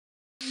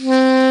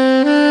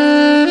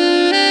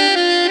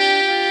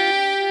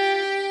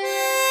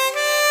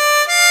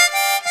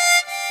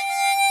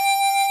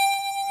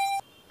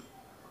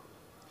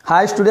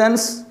Hi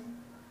students.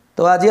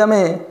 तो आज आम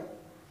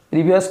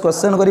प्रीवियस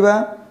क्वेश्चन करवा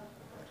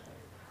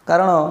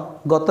कारण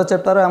गत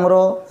चैप्टर आमर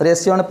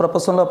ratio and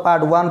proportion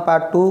part 1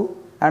 part 2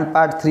 and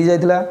part 3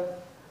 जाइथिला।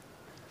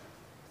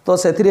 तो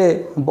से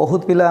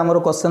बहुत पिला आमर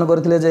क्वेश्चन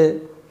करथिले जे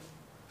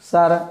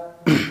सर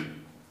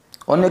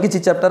अन्य किसी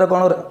चैप्टर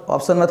कौन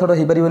ऑप्शन मेथड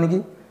हो पारिबनी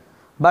कि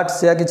बट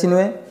से किसी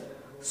नुहे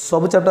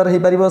सब चैप्टर हो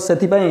पार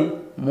से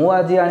मु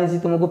आज आनी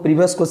तुमको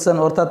प्रीवियस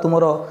क्वेश्चन अर्थात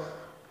तुम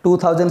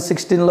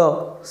 2016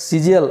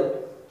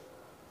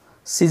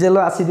 सीजीएल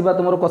आसी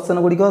तुम क्वेश्चन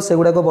गुड़िक से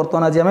गुड़ाक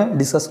बर्तमान आज आम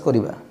डिस्कस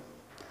करवा।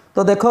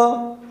 तो देख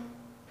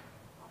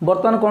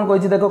बर्तमान कौन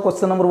कही देख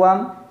question number 1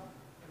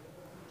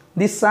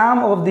 the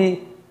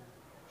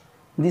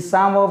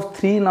some of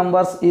 3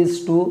 numbers is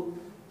 2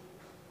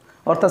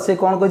 अर्थात से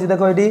कौन कही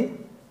देख ये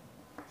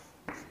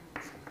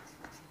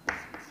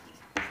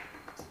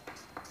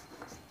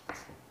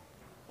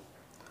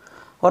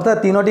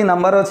अर्थात 3टी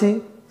नंबर अच्छी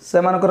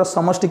से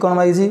समष्टि कौन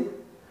मांगी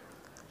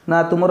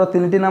ना तुम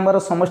 3टी नंबर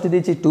समष्टि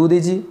देती 2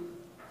 देती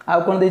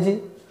आउ कौन देती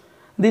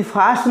the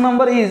first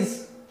number is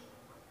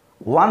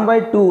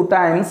 1/2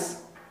 times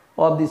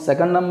of the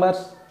second number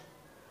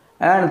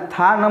and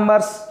third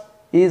number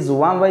is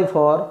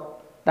 1/4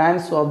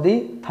 times of the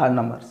third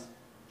number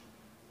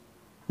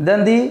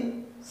then the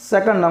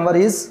second number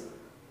is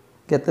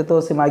केते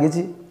तो से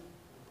मागी।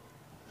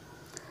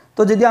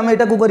 तो जदि आम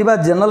यहाँ करवा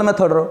जनरल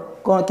मेथड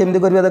कौन केमती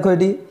करवा देख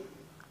ये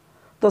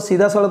तो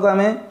सीधा सड़क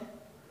आम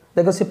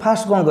देख सी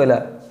फास्ट कौन कहला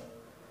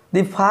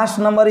the first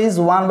number is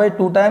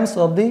 1/2 times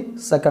of the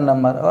second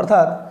number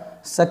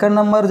अर्थात सेकंड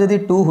नंबर जदि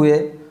 2 हुए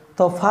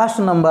तो फर्स्ट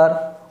नंबर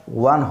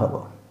 1 हम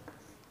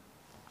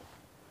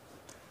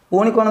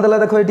पुणी कौन देला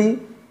देख ये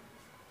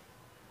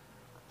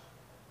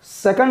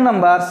सेकंड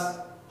नंबर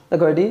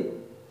देख ये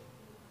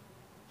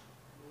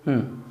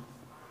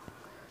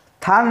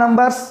third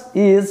number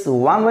is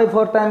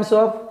 1/4 times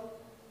of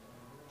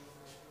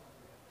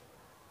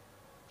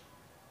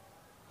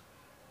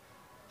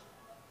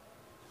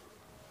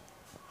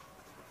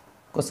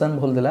question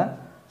भूल दिला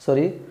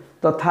सॉरी।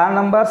 तो third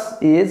number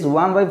is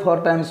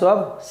 1/4 times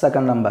of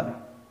second number.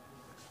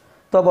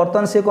 तो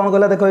बर्तमान से कौन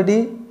कहला देख ये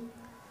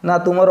ना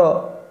तुम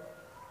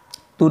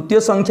तृतीय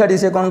संख्याटी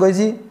से कौन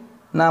कही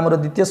ना आम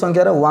द्वितीय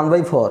संख्यार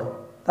 1/4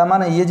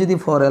 तार ये जी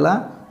 4 है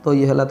तो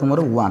ये है तुम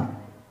 1।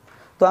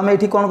 तो आम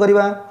ये कौन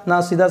करवा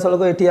ना सीधा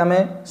सड़क ये आम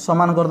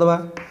सामान करदे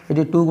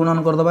ये 2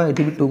 गुणन करदे ये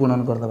भी 2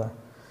 गुणन करदे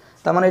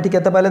तार ये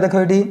केते पाइले देख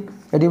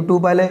ये 2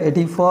 पाइले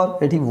ये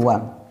 4 ये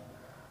 1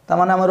 तार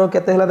आमर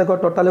केते देख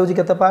टोटाल हूँ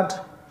केते part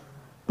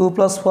 2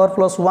 + 4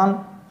 + 1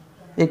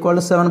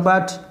 = 7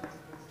 part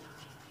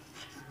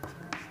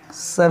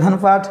 7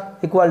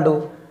 part equal to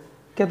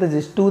केते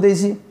 2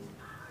 देसी।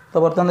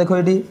 तो बर्तमान देख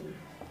ये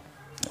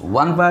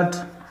 1 पार्ट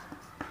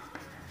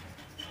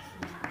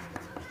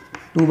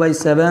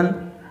 2/7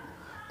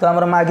 तो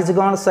आमर मागिच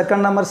कौन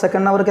सेकंड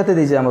नंबर केते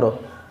देछि आमर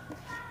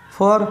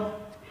 4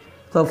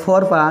 तो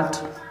 4 पार्ट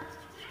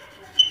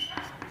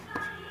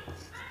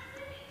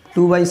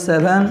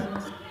 2/7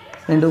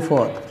 ×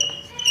 4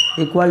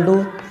 इक्वाल टू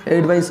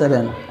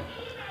 8/7।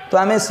 तो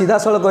आम सीधा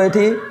सड़क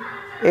ये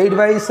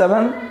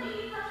 8/7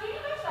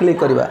 क्लिक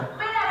करवा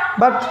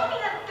बट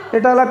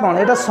यहाँ कौन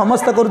यहाँ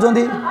समस्त कर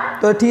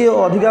तो ये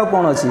अधिका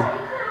कौन अच्छी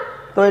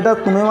तो यहाँ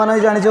तुम्हें मैंने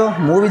जाच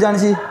मु भी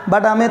जानी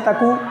बट आम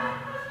ताकू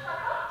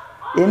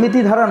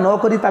एमती धारा न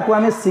करी ताकू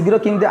आम शीघ्र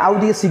केमती आउ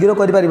टे शीघ्र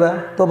कर।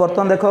 तो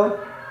बर्तमान देख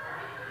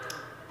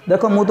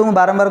देख मु तुमको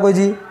बारंबार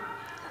कही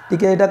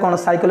टी यहाँ कौन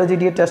साइकोलॉजी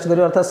टी टेस्ट कर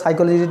अर्थात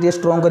साइकोलॉजी टी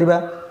स्ट्रंग करवा।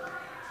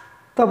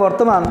 तो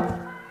बर्तमान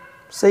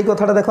से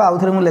कथाटा देख आउ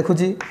थे मुझे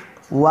लिखुची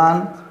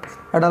 1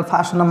 एटा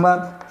फास्ट नंबर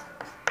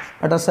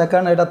एटा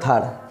सेकंड एटा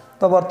थर्ड।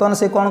 तो बर्तमान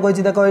से कौन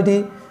कही देख ये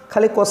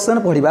खाली क्वेश्चन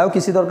पढ़ा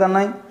किसी दरकार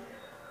ना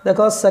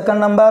देख second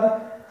number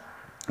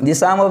the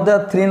sum of the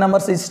 3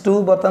 numbers is 2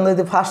 बर्तमान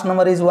the first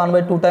number is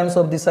 1/2 times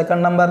of the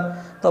second number।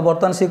 तो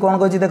बर्तमान से कौन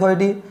कही देख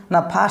ये ना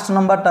fast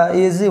नंबरटा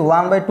is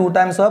 1/2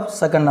 times of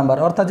second number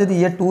अर्थात जब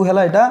ये 2 है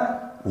यहाँ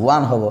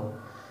 1 हम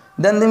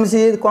देन सी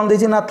कौन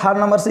देती ना third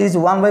number is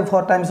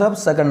 1/4 times of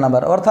second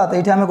number अर्थात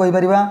ये आम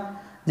कहीपर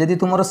जदि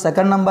तुम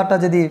सेकंड नंबरटा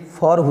जदि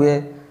 4 हुए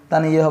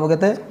तान ये हम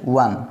के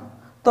 1।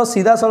 तो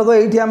सीधा सड़क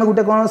ये आम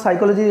गोटे कौन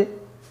साइकोलॉजी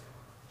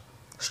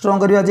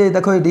स्ट्रंग करवा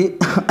देख ये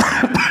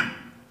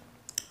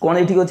कौन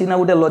ये अच्छी ना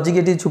गोटे लॉजिक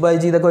ये छुपाई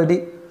देख ये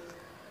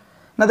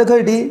ना देख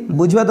ये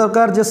बुझा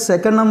दरकार जे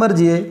सेकंड नंबर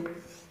जी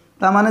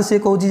ताने सी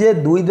कौन जे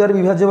 2 द्वारा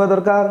विभाज्य होगा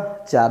दरकार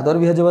 4 द्वारा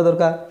विभाज्य होगा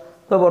दरकार।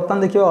 तो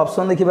बर्तमान देखिए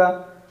ऑप्शन देखा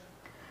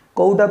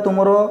कौटा तुम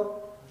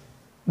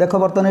देख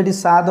बर्तमान ये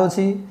 7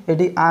 अच्छी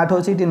ये 8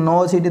 अच्छी ये 9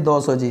 अच्छी ये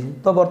 10 अच्छी।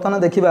 तो बर्तमान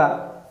देखा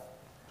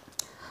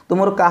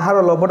तुम कहार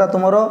लभटा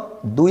तुम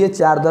 2 या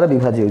 4 द्वारा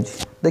विभाज्य हो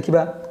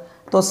देखा।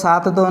 तो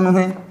 7 तो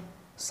नुहे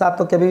 7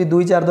 तो केवे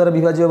 2 4 द्वारा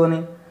विभाज्य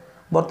हेनी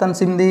बर्तमान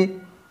सेमती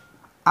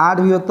 8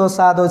 विभक्त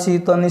 7 अच्छी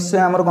तो निश्चय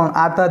आम कौन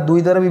 8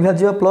 2 द्वारा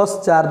विभाज्य प्लस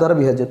 4 द्वारा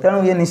विभाज्य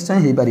तेणु ये निश्चय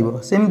हो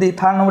पार। सेमती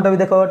थर्ड नंबरटा भी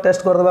देख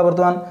टेस्ट करदे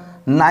बर्तमान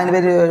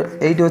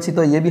 9/8 अच्छी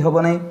तो ये भी हम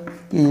ना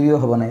कि ये भी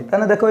हम ना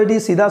तेना देख ये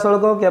सीधा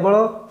सड़क केवल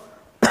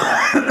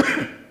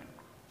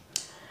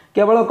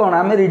केवल कौन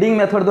आम रीडिंग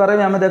मेथड द्वारा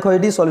भी आम देख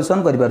ये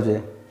सॉल्यूशन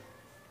करें।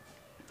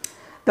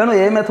 तेणु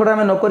ए मेथड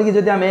आम न करी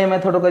जदि आम ए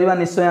मेथड करवा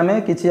निश्चय आम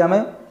कि आम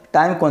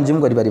टाइम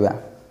कंज्यूम कर।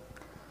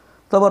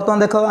 तो बर्तमान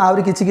देख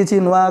आहरी किसी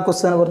नुआ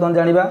क्वेश्चन बर्तमान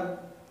जानिबा।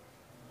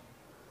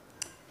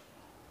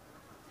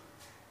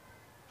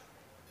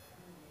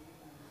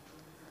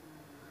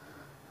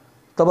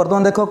 तो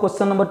बर्तमान देख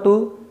क्वेश्चन नंबर 2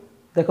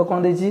 देख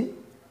कौन देछि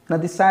ना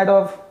the side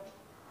of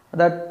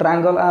the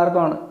triangle are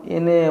कौन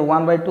इन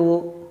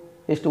 1/2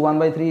 is to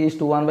 1/3 is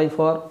to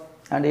 1/4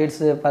 and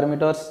its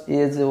parameters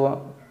is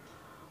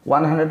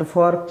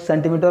 104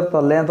 centimetre.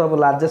 तो लेंथ ऑफ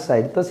लार्जेस्ट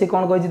साइड तो सी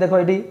कौन कही देख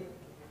ये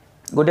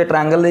गोटे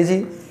ट्रायंगल देछि।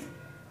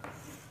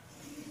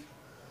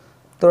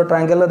 तो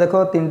ट्रायंगल देख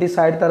 3टी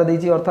साइड तार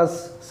देछि अर्थात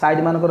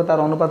साइड मानकर तार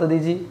अनुपात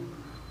देछि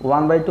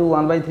 1/2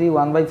 1/3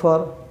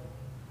 1/4।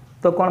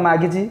 तो कौन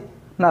मागिछि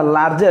ना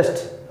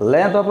largest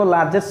length of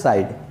largest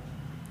side.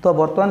 तो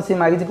बर्तमान सी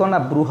मागिछि कौन ना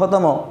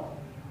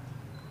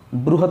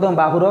बृहत्तम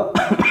बाहुर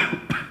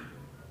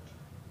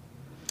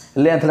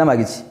लेंथ ना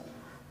मागिछि।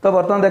 तो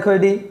बर्तमान देख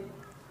ये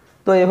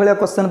तो ये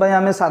क्वेश्चन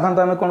आम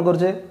साधारणतः आम कौन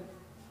करुचे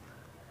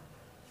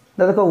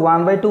देख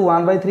 1/2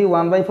 1/3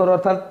 1/4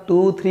 अर्थात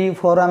 2 3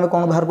 4 आम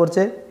कौन बाहर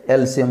करचे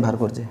एलसीएम बाहर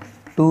करचे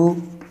 2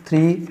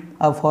 3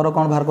 और 4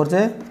 कौन बाहर करचे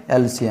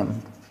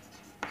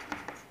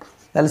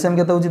एलसीएम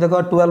केते होची देख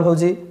 12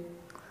 होची।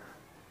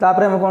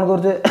 तापर आम कौन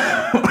करुचे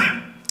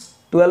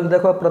 12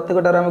 देख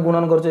प्रत्येकटार आम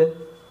गुणन करचे।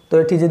 तो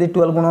ये जब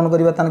 12 गुणन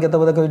करवा तान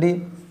केते देख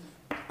ये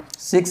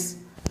 6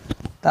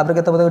 तापर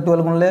केते देख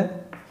 12 गुणले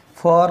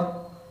 4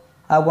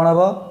 आ कौन हम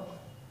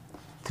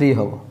 3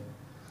 हम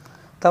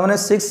तमें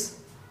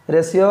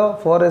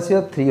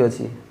 6:4:3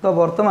 अच्छी। तो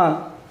बर्तमान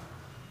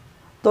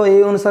तो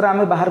ये अनुसार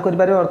आम बाहर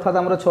करें अर्थात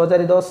आम 6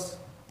 4 10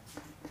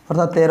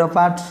 अर्थात 13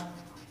 पार्ट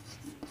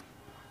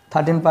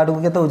 13 पार्ट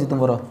को केते होची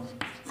तुमर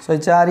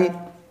 104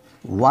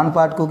 1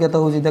 पार्ट को केते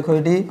होची देखो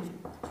ये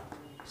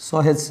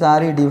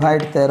 104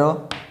 डिवाइड 13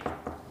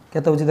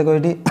 केते होची देखो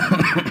ये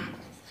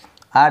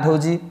 8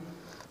 होची।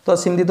 तो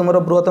सिमती तुम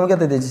बृहत्तम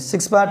केते देछि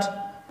 6 पार्ट।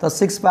 तो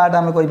 6 पार्ट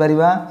आम कहि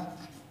परिबा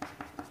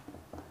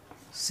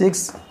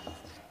 6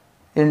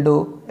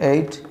 ×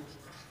 8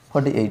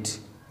 48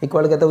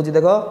 इक्वल केते होची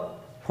देखो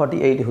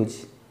 48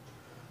 होची।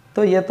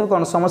 तो ये तो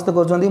कौन समस्ते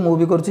कर मु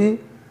भी कर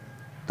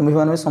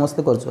तुम्हें भी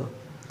समस्ते कर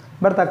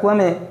बट ताकू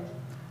आम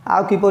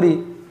आउ किपरि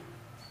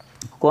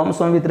कम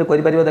समय भितर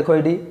कर देख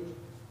ये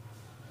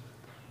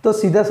तो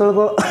सीधा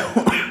सड़क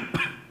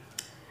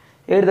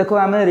ये देख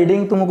आम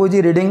रीडिंग तुमको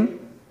कही रीडिंग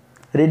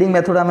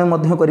मेथड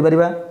आम कर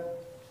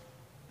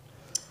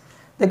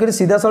देख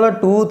सीधा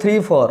सड़क 2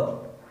 3 4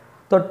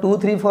 तो 2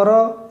 3 4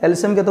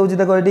 एलसीएम केते होची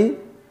देख ये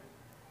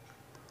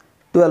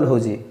 12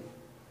 होची।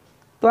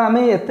 तो आम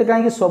एत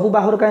कहीं सब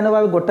बाहुर कहीं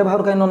ना गोटे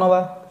बाहुर कहीं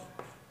नवा।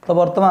 तो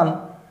बर्तमान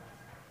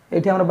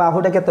ये आम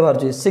बाहुटा केते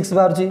बाहर 6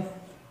 बाहर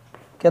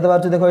केते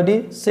बाहर देख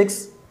ये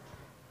 6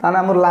 ताने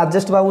आम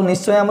लार्जेस्ट बाहु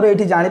निश्चय आम ये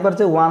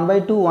जापारे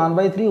 1/2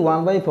 1/3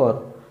 1/4।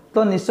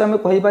 तो निश्चय आम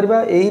कहीपर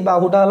यही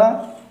बाहुटा है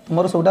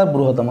तुम सब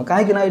बृहत्तम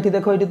कहीं ये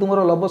देख ये तुम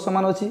लंब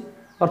सामान अच्छी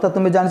अर्थात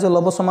तुम्हें जान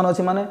लंब सामान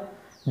अच्छी माने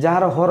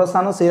जार हर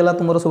सान से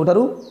तुम सब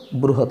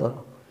बृहत्तर।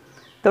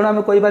 तेणु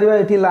आम कहीपर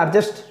ये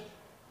लार्जेस्ट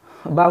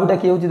बाहुटा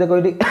किए होची देखो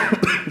ये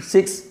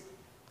 6।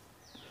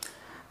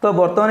 तो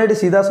बर्तमान ये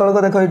सीधा सड़क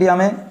देख ये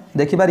आम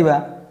देखिपर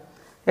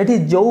ये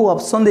जो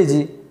ऑप्शन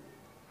देछि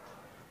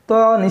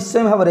तो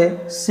निश्चय भाव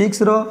में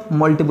 6 रो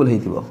मल्टीपल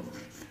हो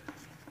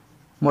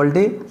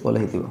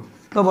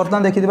तो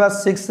बर्तमान देखी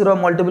 6 रो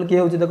मल्टीपल किए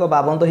होची देखो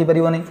 52 तो हो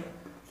पारिबनी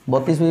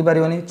 32 भी हो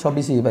पारिबनी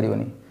 26 हो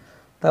पारिबनी।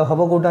 तो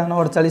हम कौटा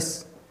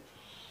 48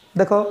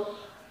 देख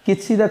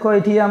किसी देख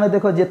ये आम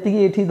देख जी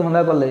ये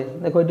धंदा कले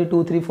देख ये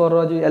 2 3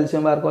 4 जो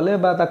एलसीएम बाहर कले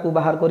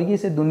बाहर करके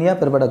से दुनिया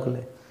पेरपाटा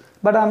कले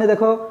बट आम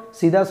देख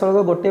सीधा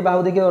सड़क गोटे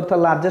बाहु देखिए अर्थात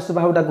लार्जेस्ट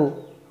बाहुटा को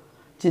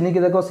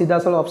चिन्हिक देख सीधा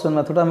सड़क ऑप्शन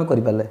मेथड आम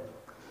करें।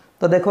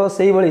 तो देख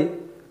से भाई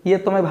ये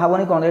तुम्हें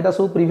भावनी कौन यहाँ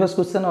सब प्रीवियस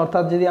क्वेश्चन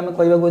अर्थात जब आम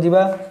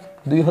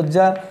कहवाक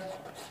जा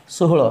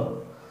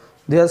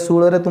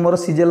 2016 तुम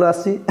सीजीएल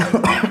आसी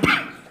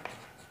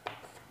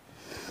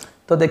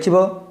तो देख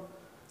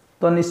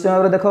तो निश्चय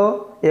भाव देख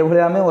ये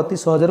आम अति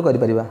सहज कर।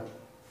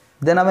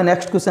 देन आम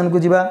नेक्स्ट क्वेश्चन को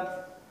जीवा।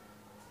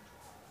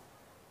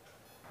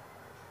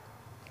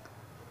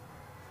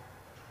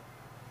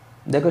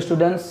 देखो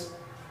स्टूडेंट्स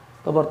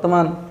तो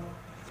वर्तमान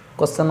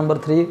क्वेश्चन नंबर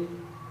 3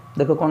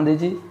 देखो कौन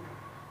देछि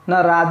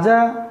ना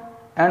राजा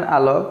एंड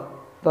आलोक।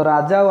 तो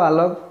राजा और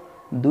आलोक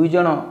दुई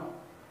जन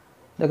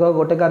देख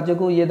गोटे कार्य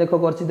को ये देख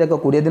कर देख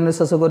 20 दिन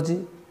शेष कर।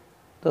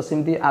 तो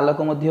सिमती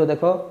आलोक मध्य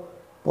देख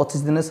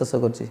 25 दिन शेष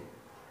कर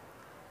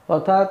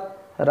अर्थात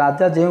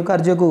राजा जो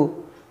कार्य को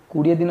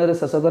 20 दिन में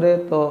शेष करे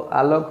तो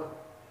आलोक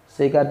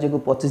से कार्य को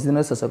 25 दिन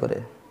में शेष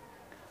करे।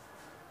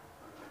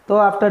 तो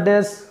आफ्टर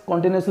डेज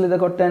कंटिन्यूसली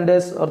देख 10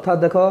 डेज अर्थात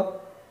देख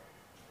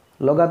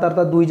लगातार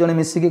तो दुई जन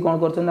मिसिकी कौन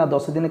कर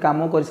 10 दिन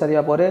काम कर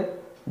सारिया पर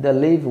they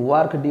live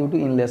work due to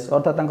इनलेस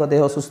अर्थात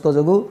देह असुस्थ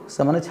जो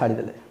से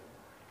छाड़ीदे।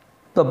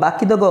 तो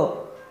बाकी तक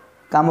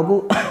काम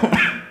को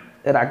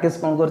राकेश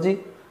कौन कर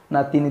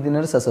 3 दिन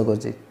में शेष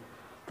कर।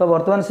 तो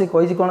बर्तमान सी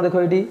कही कौन देख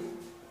ये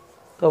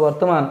तो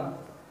वर्तमान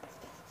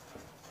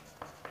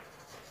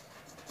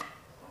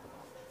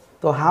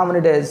तो how many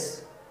days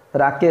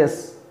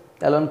Rakesh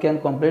alone can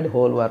complete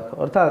whole work,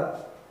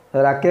 अर्थात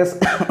राकेश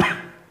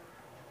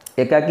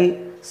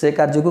एकाकी से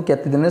कार्य को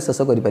केते दिन शेष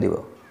कर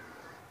पारिबो।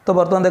 तो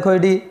बर्तमान देख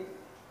ये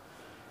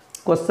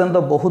क्वेश्चन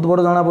तो बहुत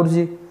बड़ जना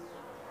पड़ी,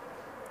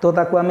 तो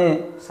ताकू आम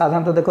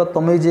साधारणतः देख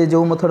तुम्हें जे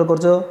जो मेथड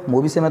कर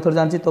मु भी से मेथड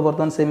जानची, तो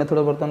बर्तमान से मेथड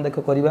बर्तमान देख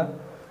करवा।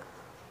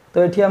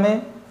 तो ये आम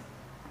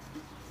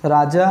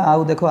राजा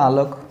आउ देख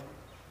आलोक,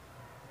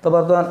 तो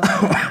बर्तमान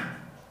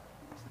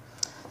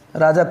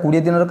राजा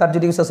 20 दिन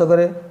कार्य शेष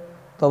करे,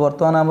 तो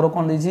बर्तमान आमर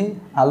कौन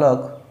देछि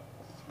आलोक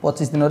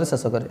 25 दिन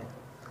शेष करे।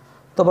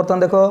 तो बर्तमान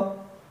देख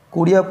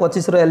 20 और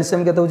 25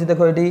 एलसीएम केते होछि,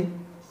 देख ये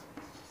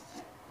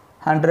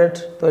 100,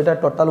 तो यहाँ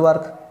टोटाल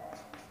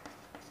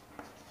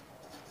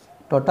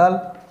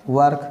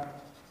वर्क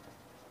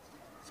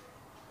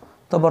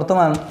तो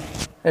बर्तमान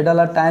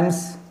एटा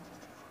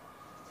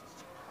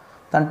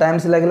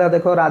टाइम्स लगे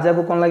देख राजा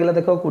को कौन लगे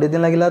देख 20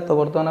 दिन लगे, तो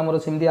बर्तमान आमर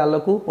सेमती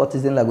आलोक को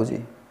 25 दिन लगुच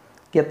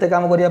केते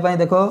काम करने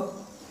देख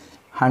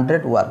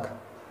 100 वर्क।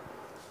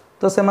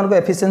 तो से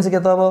एफिशिएंसी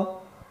केते हम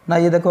ना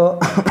ये देख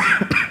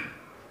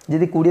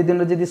जदि 20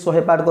 दिन जदि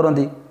 100 पार्ट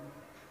करती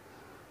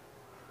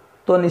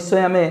तो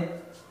निश्चय आम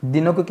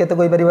दिन को केते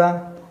कहि परिबा,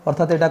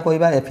 अर्थात एटा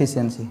कहबा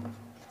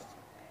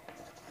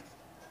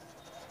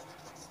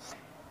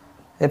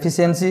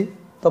एफिशिएंसी।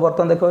 तो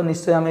बर्तमान देख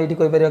निश्चय आम ये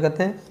कहीपर के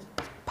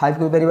 5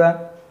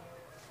 कहीपर,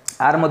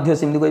 आर मध्य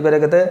सेमती कहीपर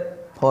के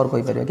 4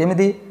 कहीपर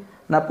केमी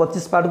ना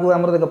 25 पार्ट को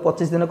आम देख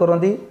 25 दिन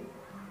करती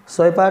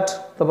 100 पार्ट,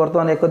 तो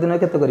बर्तमान एक दिन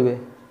केते करेंगे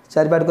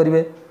 4 पार्ट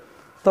करेंगे।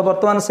 तो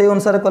बर्तमान से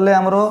अनुसार कले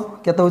आमर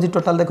केते होची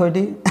टोटाल देख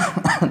ये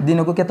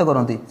दिन को केते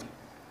करती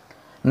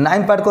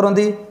 9 पार्ट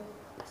करती।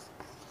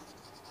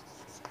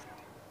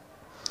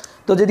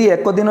 तो जदि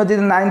एक दिन जब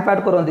 9 पार्ट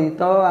करती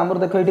तो आमर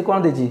देख ये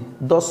कौन देछि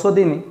 10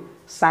 दिन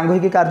सांग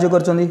होइकी कार्य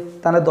करछंदी,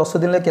 ताने 10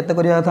 दिन केते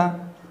करिया था,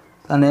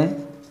 ताने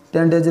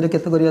 10 डेज रे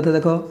केते करिया था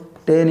देख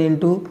 10 ×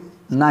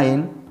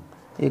 9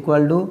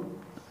 =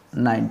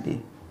 90,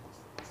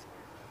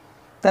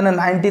 ताने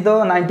 90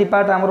 तो 90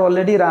 पार्ट आमर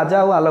ऑलरेडी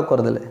राजा और आलोक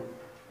करदेले।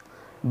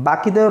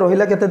 बाकी तो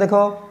रहिला केते देख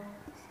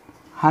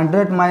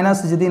 100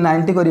 माइनस जदि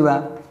 90 करिबा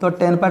तो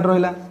 10 पार्ट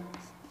रहिला,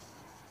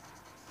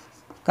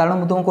 कारण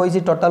मुझे तुमको कही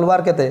टोटाल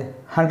वार केते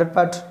 100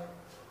 पार्ट।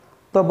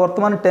 तो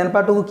बर्तमान 10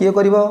 पार्ट को किए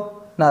करिवो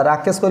ना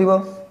राकेश करिवो,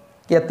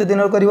 केते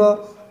दिन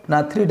करिवो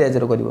ना 3 डेज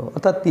रो करिवो,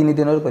 अर्थात 3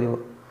 दिन करिवो।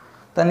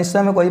 तो निश्चय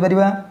आम कहि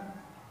परिबा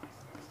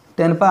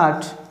 10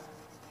 पार्ट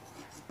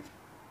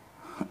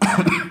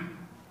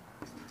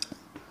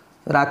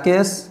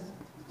राकेश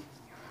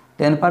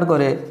 10 पार्ट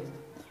करे,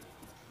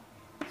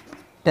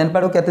 10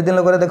 पार्ट को केते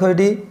दिन करे देखो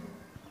ये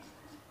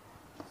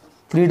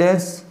 3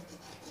 डेज,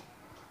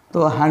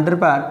 तो 100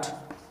 पार्ट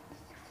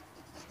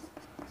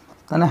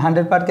ताने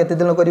 100 पार्ट केते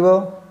दिन करिवो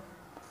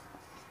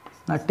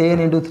ना 10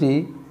 ×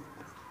 3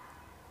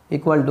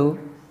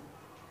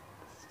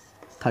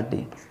 =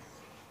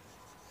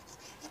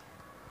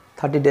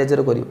 30 डेज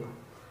रो करिवो।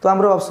 तो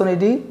आमर ऑप्शन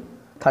ये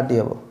 30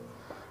 हम,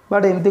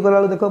 बट एमती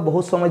कला देख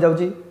बहुत समय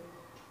जाउची,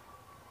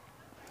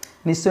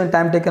 निश्चय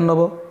टाइम टेकन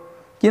नब,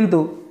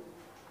 किंतु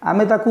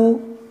आमे ताकू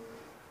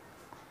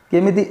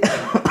केमिति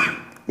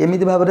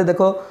एमिति भाव में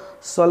देख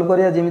सल्व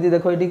करिया जेमिति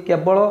देख ये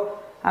केवल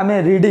आम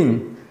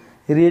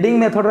रीडिंग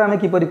मेथड आम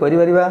किपरि करि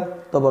परिबा।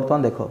 तो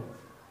बर्तमान देख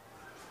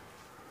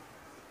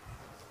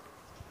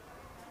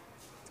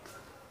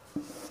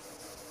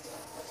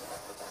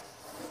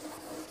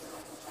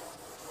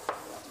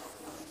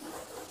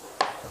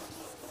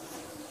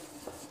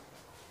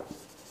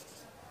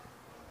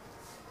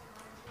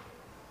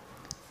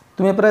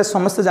तुम्हें प्राय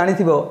समस्ते जानी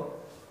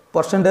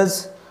परसेंटेज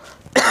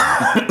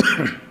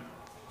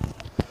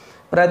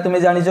प्राय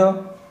तुम्हें जानिच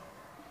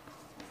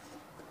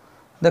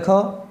देख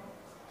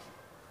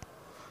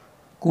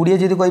 20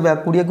 जी कह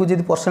 20 को जी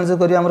परसेंटेज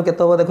कर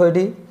केत हम देख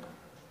ये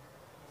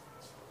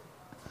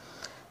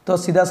तो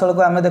सीधा सड़क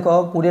आम देख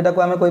 20 टाक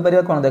आम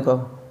कहीपर कौन देख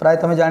प्राय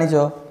तुम जानिच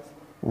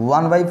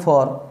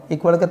 1/4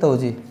 इक्वल केत हो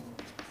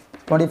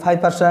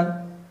 25%।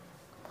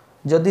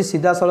 जदि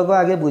सीधा सड़क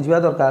आगे बुझा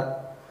दरकार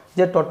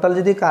जे टोटाल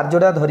जदि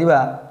कार्यटा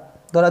धरिबा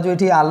धरा जो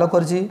ये आलो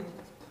करछि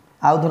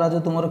आउ धरा जो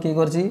तुमर किए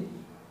करछि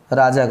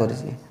राजा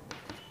करछि,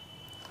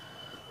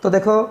 तो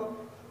देखो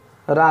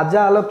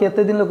राजा आलो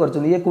केते दिन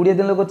करछन ये 20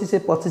 दिन करछि से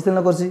 25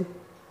 दिन करछि।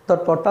 तो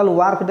टोटाल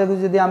वर्क टाक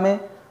जदि आमे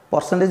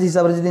परसेंटेज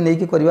हिसाब से जदि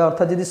नहीं करबा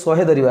अर्थात जदि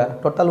 100 धरिबा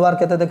टोटाल वर्क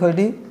केते देखो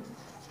ये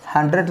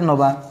 100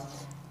 नबा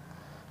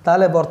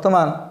ताले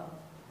वर्तमान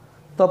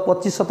तो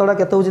 25%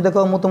 केते होछि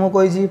देखो मु तुमको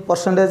कहिछि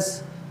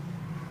परसेंटेज।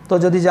 तो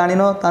जदि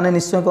जानिन ताने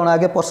निश्चय कौन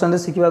आगे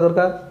परसेंटेज शिखा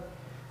दरकार।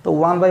 तो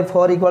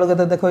 1/4 इक्वल के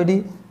देख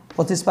ये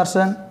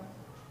 25%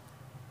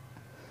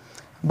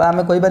 बा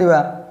आम कहीपर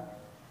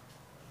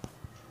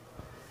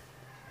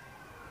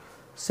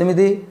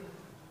सेमिति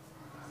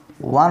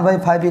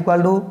 1/5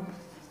 इक्वल टू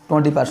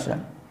 20%।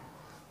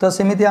 तो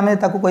सेमिति आम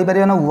ताकू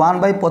कहीपर ना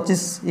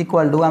 1/25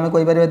 इक्वल टू आम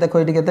कहीपर देख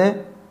ये केते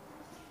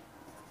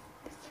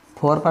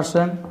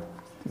 4%।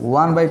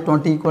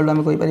 1/20 इक्वल टू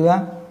आम कहीपर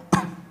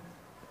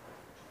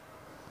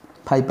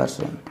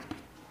 5%।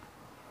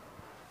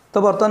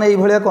 तो बर्तमान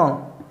ये कौन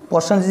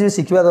परसेंटेज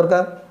शिखा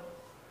दरकार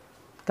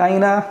कहीं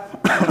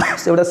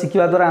से गुड़ा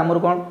शिखा द्वारा आमर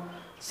कौन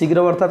शीघ्र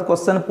अर्थात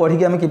क्वेश्चन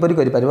पढ़ी आम किपर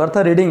कर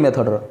अर्थात रीडिंग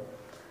मेथड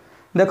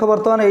देख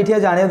बर्तमान ये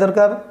जाना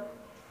दरकार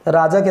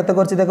राजा केते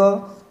कर देख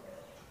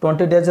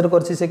 20 डेज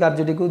कर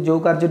कार्यटी को जो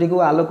कार्यटी को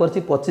आलो कर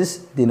 25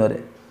 दिन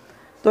में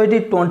तो ये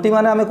 20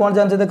 मान आम कौन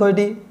जानते देख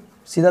ये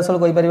सीधा साल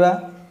कहीपर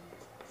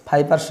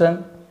 5%।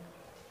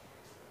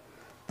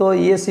 तो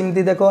ये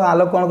सिमती देख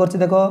आलो कौन कर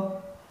देख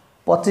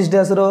 25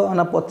 डेज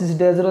ना 25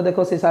 डेज देख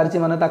सी सारी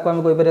माने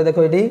आम कहीपर देख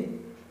ये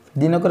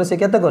दिनक से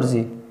केते कर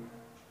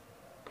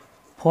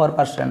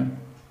 4%।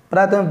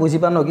 प्राय तुम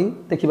बुझीपार कि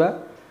देखा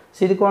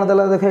सी कौन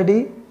देला देख ये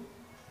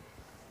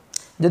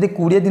जदि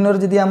 20 दिन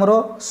जदि आमर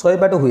 100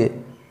 पाठ हुए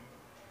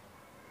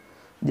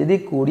जदि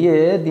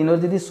 20 दिन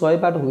जदि 100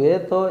 पाठ हुए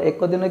तो एक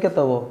दिन के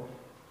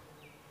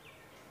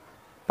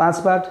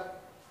 5 पाठ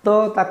तो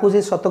ताकू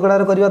से शतकड़ा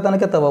करवा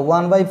के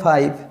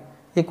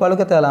 1/5 इक्वाल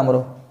के आमर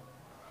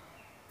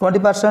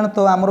 20%।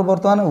 तो आमर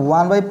बर्तमान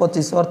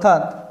 1/25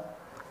 अर्थात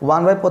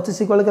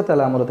 1/25 इक्वाल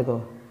के आमर देख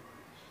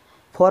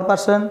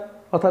 4%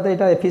 अर्थात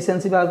यहाँ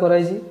एफिशिएंसी बाहर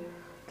कराई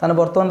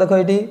बर्तमान देख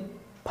ये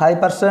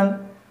 5%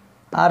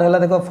 आर है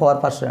देख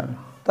 4%।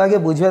 तो आगे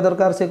बुझा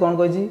दरकार से कौन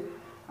कही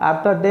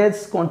after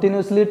days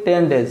continuously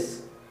 10 days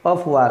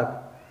of work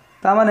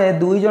ताने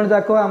दुई जन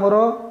जाक आमर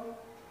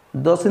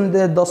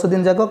 10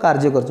 दिन जाक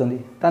कार्य कर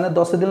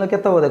 10 दिन के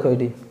देख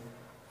ये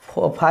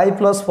 5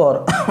 + 4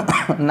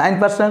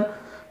 9%।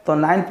 तो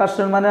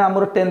 9% माने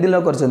आमर 10 दिन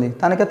कर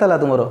के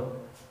तुम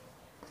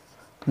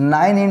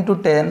 9 ×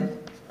 10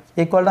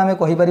 इक्वाल आम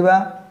कहीपर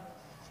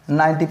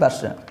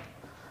 90%।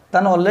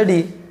 ताने ऑलरेडी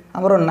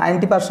आमर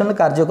 90%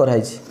 कार्य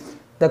कराई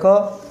देख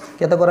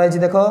केते कराई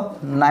देख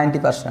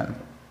 90%।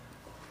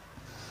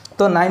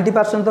 तो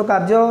 90% तो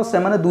कार्य से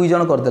मैंने दुई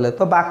जन करदे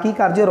तो बाकी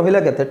कार्य रहा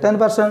के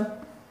 10%।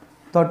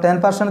 तो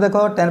 10% देख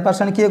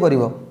 10% किए कर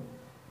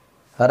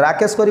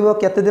राकेश करिवो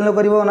केते दिन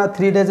करिवो ना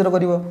 3 डेज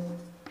करिवो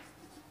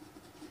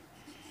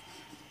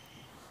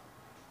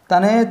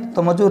ताने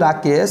तुम जो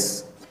राकेश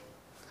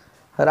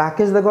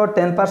देख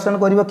 10%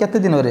 करिवो केते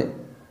दिन रे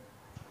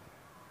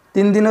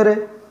 3 दिन रे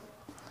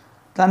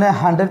ताने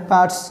 100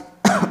 पार्ट्स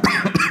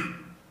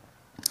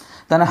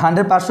ताने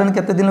 100%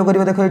 केते दिन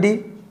करिवो देखो ये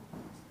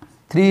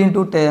 3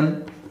 ×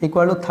 10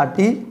 इक्वाल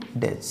 30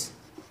 डेज।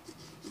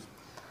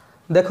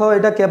 देखो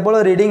यहाँ केवल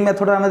रीडिंग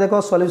मेथड आम देख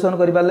सॉल्यूशन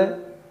करें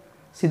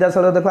सीधा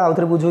साल देख आउ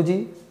थे बुझाऊँ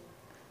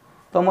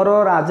तुम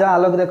राजा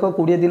आलोक देख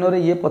 20 दिन में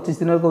ये 25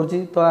 दिन कर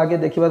तो आगे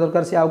देखा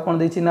दरकार सी आउ कौन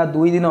देती ना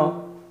 2 दिन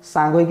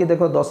सांग होकर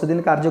देख 10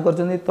 दिन कार्य कर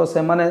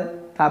से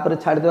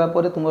छाड़देवा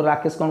तुम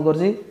राकेश कौन कर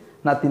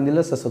 3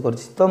 दिन शेष कर।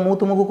 तो मुझे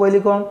तुमको कहली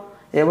कौन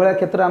एभलिया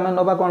क्षेत्र आम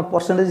नवा कौन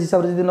परसेंटेज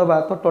हिसाब से नवा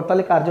तो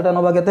टोटाली कार्यटा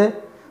नवा के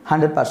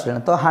 100%।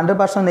 तो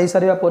 100% नहीं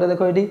सारा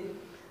देख ये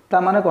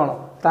ताने कौन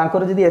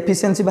तांकर जदि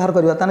एफिशिएंसी बाहर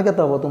करवा ताने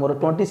केते हबो तुमरो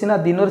 20 सिना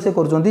दिन से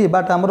करजोंदी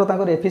बट हमरो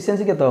तांकर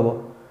एफिशिएंसी केते हबो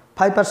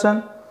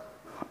 5%।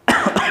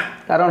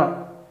 कारण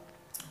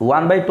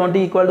 1/20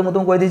 इक्वल टू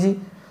तुमको कह दीजिए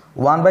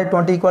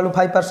 1/20 इक्वल टू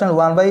 5%,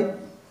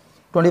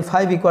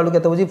 1/25 इक्वल टू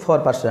केते होजी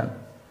 4%।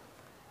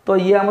 तो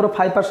ये हमरो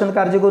 5%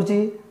 कार्य करची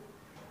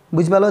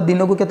बुझिपालो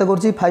दिन को केते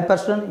करची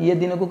 5%, ये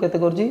दिन को केते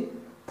करची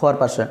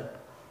 4%।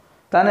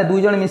 ताने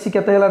दुई जन मिसी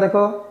केते हला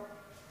देखो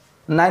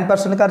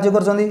 9% कार्य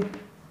करजोंदी।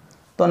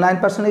 तो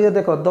 9% ये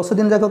देखो 10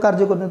 दिन जाक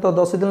कार्य कर तो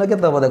 10 दिन के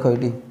दब देखो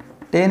ये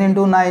 10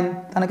 × 9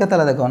 ताने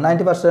केते देखो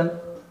 90%।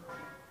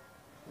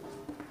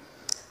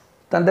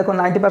 ताने देखो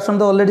 90%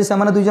 तो ऑलरेडी से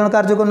दुई जन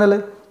कार्य करने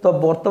तो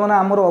बर्तमान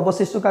आमर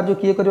अवशिष्ट कार्य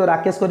किए करियो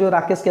राकेश करियो।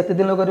 राकेश केते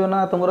दिन करियो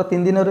ना तुमरो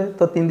 3 दिन रे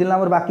तो 3 दिन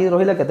आमर बाकी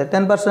रहिला केते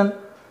 10%।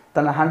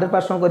 ताने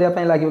 100% करिया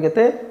पई लागियो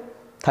केते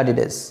 30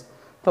 डेज।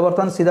 तो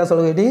बर्तमान सीधा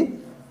सड़क ये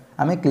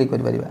आम क्लिक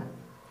कर परिबा।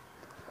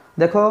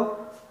 देखो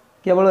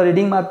केवल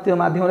रीडिंग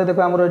माध्यम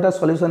देखो आमर यहाँ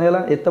सॉल्यूशन है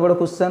एत बड़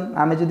क्वेश्चन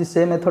आम जब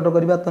से मेथड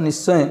करवा तो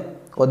निश्चय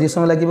अधिक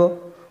समय लगे।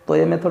 तो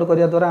ये मेथड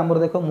करने द्वारा आमर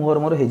देख मुहर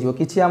मुहर हो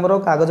कि आमर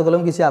कागज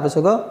कलम किसी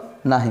आवश्यक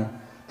ना।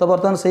 तो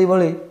बर्तमान से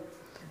भाई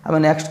आम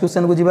नेक्स्ट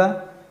क्वेश्चन को जीवा।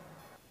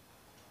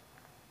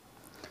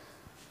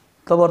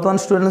 तो बर्तमान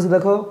स्टूडेंट्स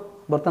देखो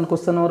बर्तमान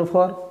क्वेश्चन नंबर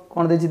 4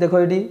 कौन देती देखो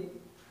ये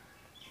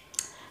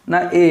ना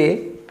ए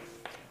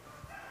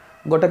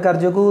गोटे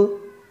कार्य को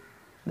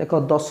देख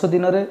 10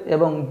 दिन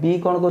एवं बी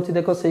कौन कर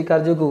देख से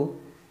कार्य को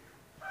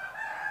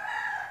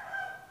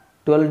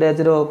 12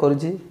 डेज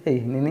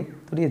करुनी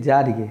तू टे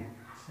जा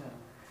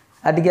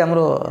टे आमर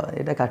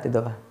यहाँ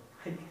काटिदेवा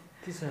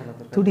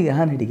तू टे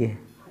हाँ टे।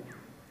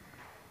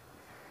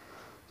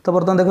 तो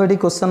बर्तमान देखो ये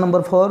क्वेश्चन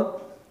नंबर 4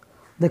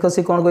 देख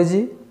सी कौन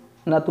कही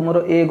ना तुम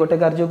ए गोटे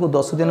कार्य को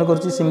 10 दिन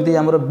करमती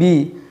आमर बी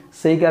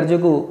से कार्य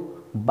को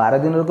 12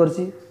 दिन कर।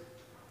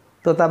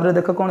 तो तापर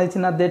देख कौन है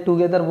ना दे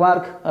टुगेदर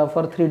वर्क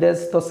फॉर 3 डेज।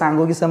 तो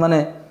सांग कि से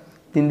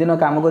 3 दिन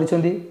काम कर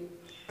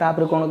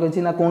कौन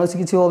कही ना कौन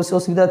किसी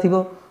असुविधा थी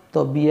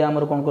तो बी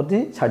आमर कौन कर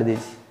छाड़ी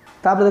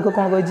देपर देख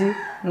कौन कही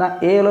ना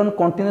ए एलोन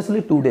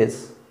कंटिन्यूअसली 2 डेज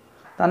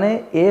ताने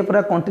ए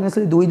पूरा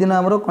कंटिन्यूअसली 2 दिन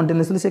आमर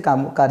कंटिन्यूअसली से काम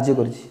कार्य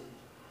कर।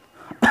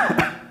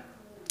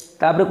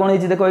 कौन है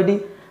देखो ये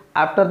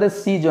आफ्टर द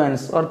सी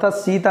जॉइंस अर्थात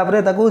सी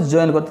तापर ताको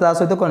जॉइन करते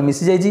सहित कौन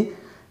मिसी जाइए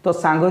तो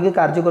सांग होगी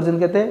कार्य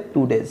करते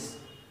 2 days।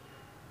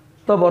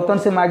 तो बर्तमान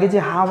से मागिचे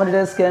how many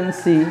days can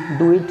see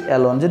do it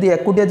Elon जदि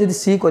एकुटिया जदि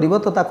सी करिवो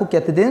तो ताकू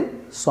केते दिन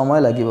समय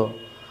लागिवो।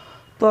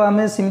 तो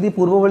आम सेमती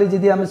पूर्व भली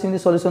जदि आम सेमती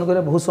सॉल्यूशन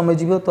करिया बहुत समय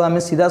जीवो तो आम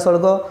सीधा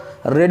सड़क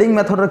रीडिंग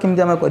मेथड रो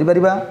केमती आम करि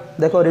परिबा।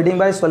 देखो रीडिंग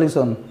बाय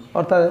सॉल्यूशन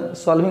अर्थात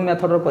सॉल्विंग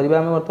मेथड रो करिबा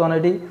आम वर्तमान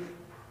एटी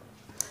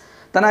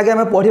तना आगे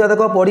आम पढ़िबा।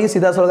 देखो पढ़ी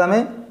सीधा सड़क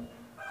आम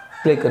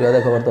क्लिक करिया।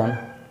 देखो वर्तमान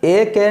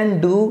ए can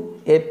do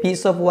a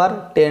piece of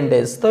work 10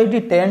 days। तो ये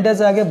 10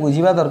 days आगे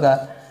बुझा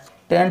दरकार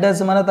 10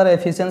 days माने तार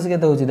एफिशिएंसी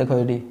केते होची देखो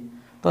ये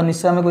तो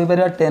निश्चय आम कहि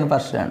परिबा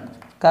 10%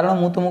 कारण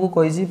मु तुमको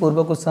कही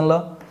पूर्व क्वेश्चन लो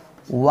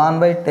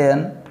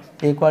 1/10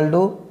 इक्वल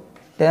टू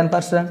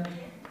 10%।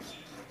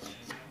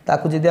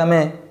 ताकू जदि आम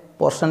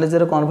परसेंटेज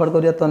रे कन्वर्ट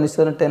करिया तो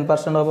निश्चय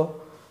 10% हम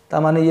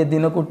ताने ये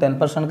दिन को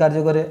 10%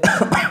 कार्य करे।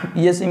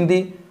 ये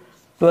सेमती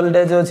 12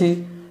 days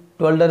अच्छी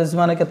 12 days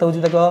माने केते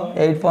होची देखो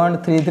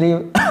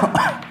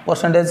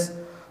 8.33%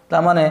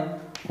 ताने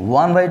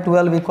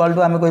 1/12 इक्वल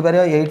टू आम कहि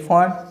परिबा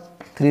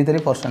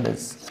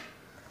 8.33%।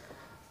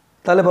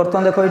 ताले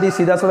बर्तमान देखो ये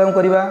सीधा सड़क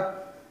करवा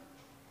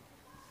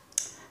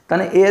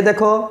ताने ए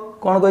देखो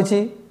कौन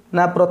कही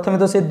ना प्रथम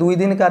तो से 2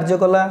 दिन कार्य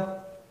कला।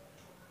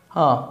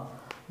 हाँ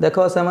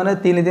देखो से माने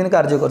 3 दिन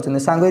कार्य कर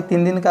सांग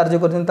 3 दिन कार्य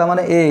कर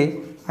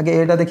ए आगे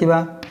एटा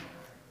देखा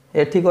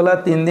एठी कला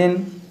 3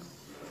 दिन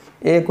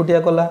ए कुटिया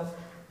कला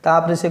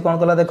तापर से कौन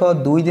कला देखो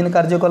 2 दिन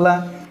कार्य कला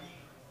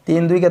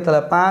 3 2 केतला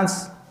 5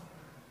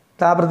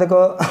 तापर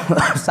देखो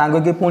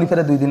सांग के पुणी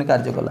फेर 2 दिन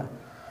कार्य कला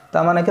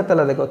ताने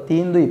केतला देखो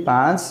 3 2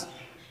 5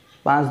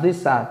 5 2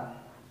 7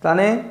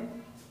 ताने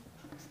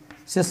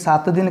से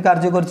 7 दिन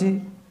कार्य करची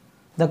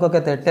देखो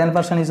केते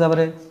 10% हिसाब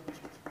रे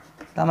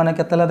ताने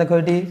केतला देखो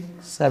ये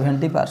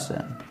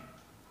 70%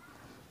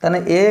 ताने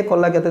ए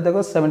कला केते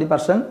देखो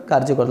 70%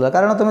 कार्य करला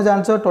कारण तुम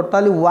जानछो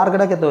टोटाली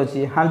वर्कटा केते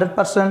अछि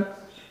 100%।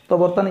 तो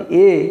बर्तमान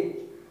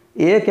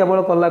ए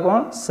केवल कला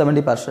कौन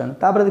 70%।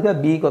 तापर देखा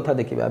बी कथा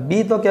देखा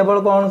बी तो केवल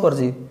कौन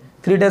करची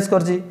 3 days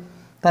करची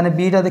ताने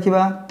बीटा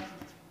देखा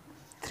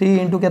 3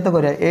 इंटू केते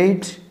करिया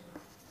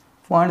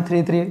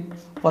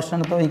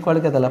 8.33% तो इक्वल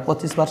के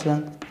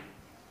 25%।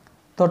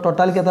 तो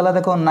टोटाल के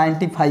देखो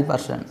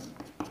 95%।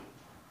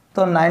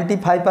 तो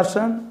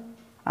 95%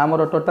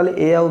 आमर टोटाल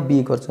ए आउ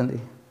बी कर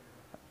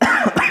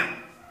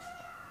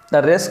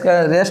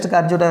रेस्ट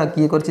कार्यटा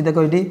किए कर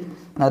देखो ये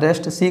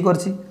रेस्ट सी कर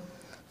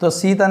तो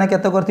सी ताने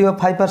केते करथिबो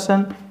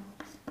 5%।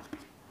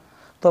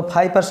 तो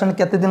 5%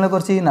 केते दिन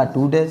करछि ना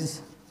 2 days।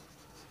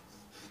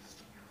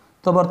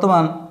 तो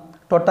वर्तमान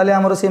टोटाली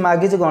आमर सी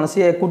मागिचे कौन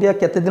सी एकुटिया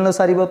केते दिन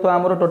सारिबो तो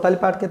आमर टोटाली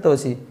पार्ट केते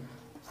अछि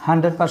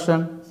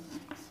 100%।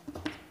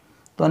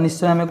 तो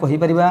निश्चय आम कहि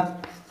परिबा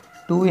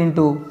 2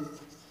 इंटू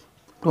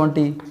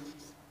 20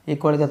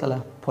 इक्वल के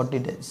 40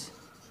 days।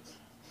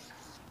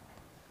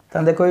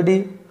 तो देखो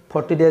ये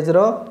 40 days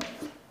रो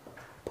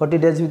 40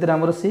 days भितर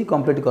आमर सी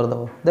कंप्लीट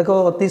करदेव।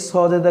 देखो अति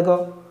सहज देखो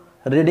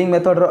रीडिंग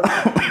मेथड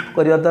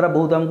करने द्वारा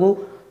बहुत आमको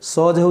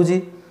सहज हो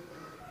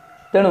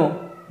तेणु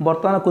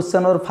बर्तमान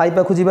क्वेश्चन नंबर 5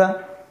 पाखु जावा।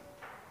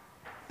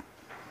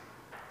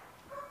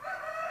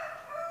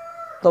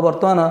 तो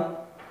बर्तमान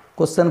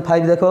क्वेश्चन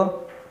 5 देखो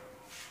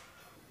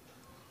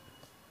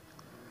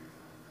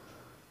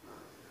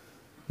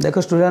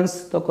देखो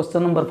स्टूडेंट्स। तो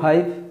क्वेश्चन नंबर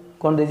 5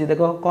 कौन दे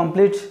देखो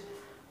complete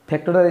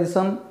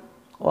factorization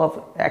of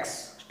x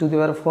to the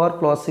power 4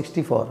 plus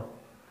 64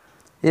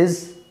 is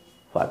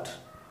what।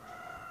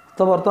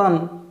 तो बर्तमान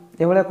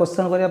ये भाया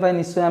क्वेश्चन करने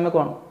निश्चय आम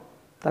कौन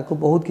ताकू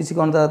बहुत किसी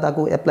कौन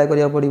ताकू एप्लाय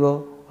करिया पड़िबो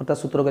अर्थात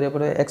सूत्र करिया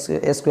पड़े एक्स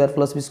ए स्क्वायर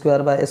प्लस बी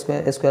स्क्वायर बा ए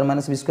स्क्वायर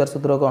माइनस बी स्क्वायर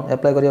सूत्र कौन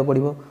एप्लाय करिया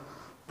पड़िबो।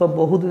 तो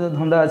बहुत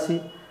धंदा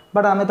अच्छी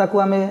बट आम ताकू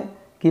आम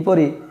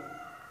किपरि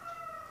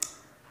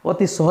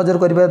अति सहज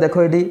करिबा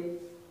देखो ये।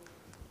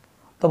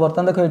 तो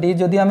बर्तमान देखो ये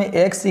जदि आम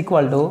x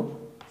इक्वल टू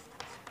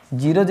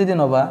 0 जदि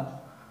नवा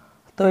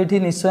तो ये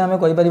निश्चय आम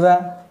कहीपर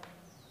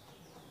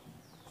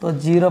तो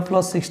 0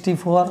 प्लस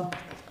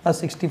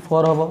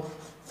 64 हम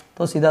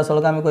तो सीधा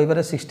सड़क आम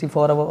कहीपर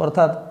 64 हम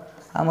अर्थात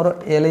आमर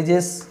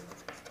LHS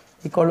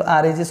equal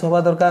R H S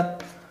हवा दरकार।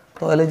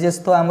 तो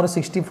एलएचएस तो आमर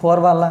 64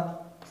 बाहर।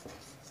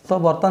 तो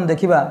बर्तमान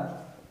देखा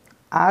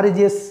R H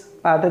S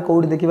part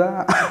Kaut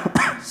देखा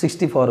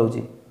 64 हो।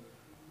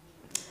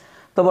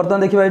 तो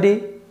बर्तमान देखा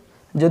ये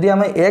जदि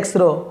आम एक्स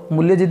रो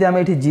मूल्य जदि आम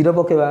ये 0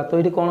 पकेबा तो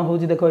ये कौन हो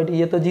देखो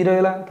ये तो 0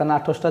 है ताना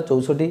 8 ×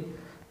 64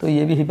 तो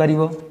ये भी हो पार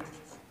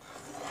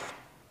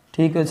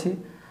ठीक अच्छे।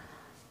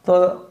 तो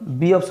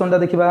बी ऑप्शन टा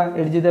देखा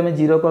ये जब आम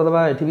 0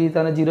 करदे ये भी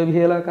ताने 0 भी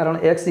है कारण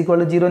एक्स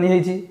इक्वल 0 नहीं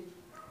है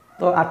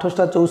तो 8 ×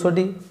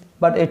 64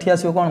 बट ये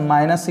आसो कौन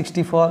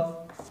 -64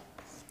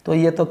 तो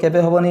ये तो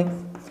केबे हेनी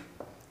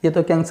ये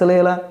तो कैंसल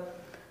है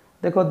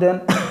देखो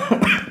देन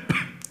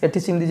ये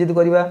सेमती जब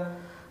करवा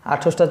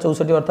 8 ×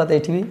 64 अर्थात ये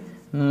भी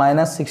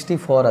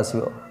 -64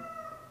 आसो।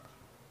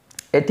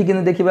 एटी कि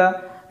देखा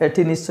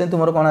ये निश्चय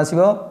तुम कौन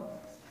आसो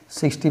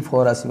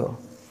 64 आसो।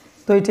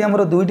 तो ये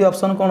आमर दुईटी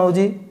ऑप्शन कौन हो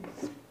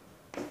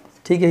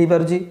ठीक हो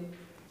पार।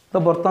 तो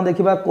बर्तमान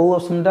देखा कौ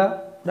ऑप्शनटा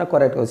पूरा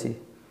करेक्ट अच्छी।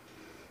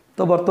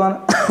 तो बर्तमान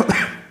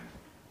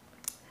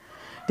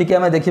टिके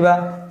आम देखा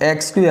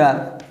एक्स स्क्वायर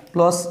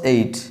प्लस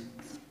 8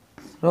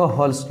 रो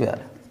होल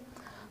स्क्वायर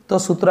तो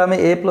सूत्र आम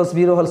ए प्लस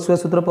बी रो होल स्क्वायर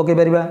सूत्र पकई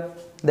पार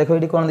देख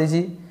ये कौन देती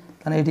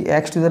ये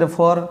x to the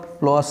 4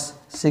 plus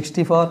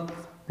 64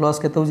 plus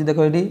के देख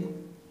ये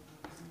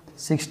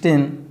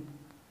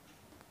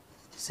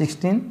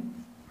 16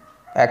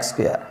 एक्स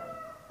स्क्वायर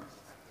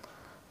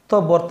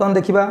तो बर्तमान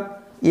देखा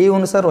ये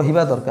अनुसार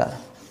रहा दरकार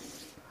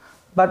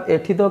बट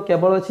एठी तो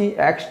केवल अच्छी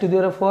एक्स टू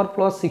द 4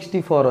 प्लस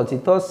 64 अच्छी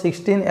तो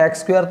 16 एक्स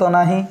स्क्वायर तो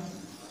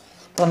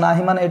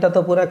नाही माने एटा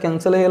तो पूरा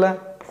कैंसल हो गला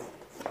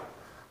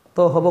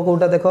तो हम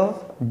कौटा देख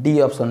डी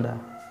ऑप्शन टा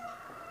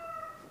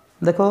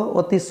देख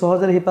अति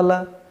सहज हो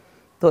पाला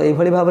तो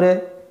ये भाव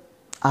में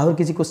आहर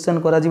किसी क्वेश्चन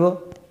करा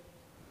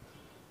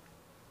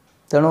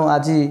तेणु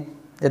आज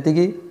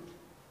एतिकी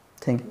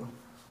थैंक यू।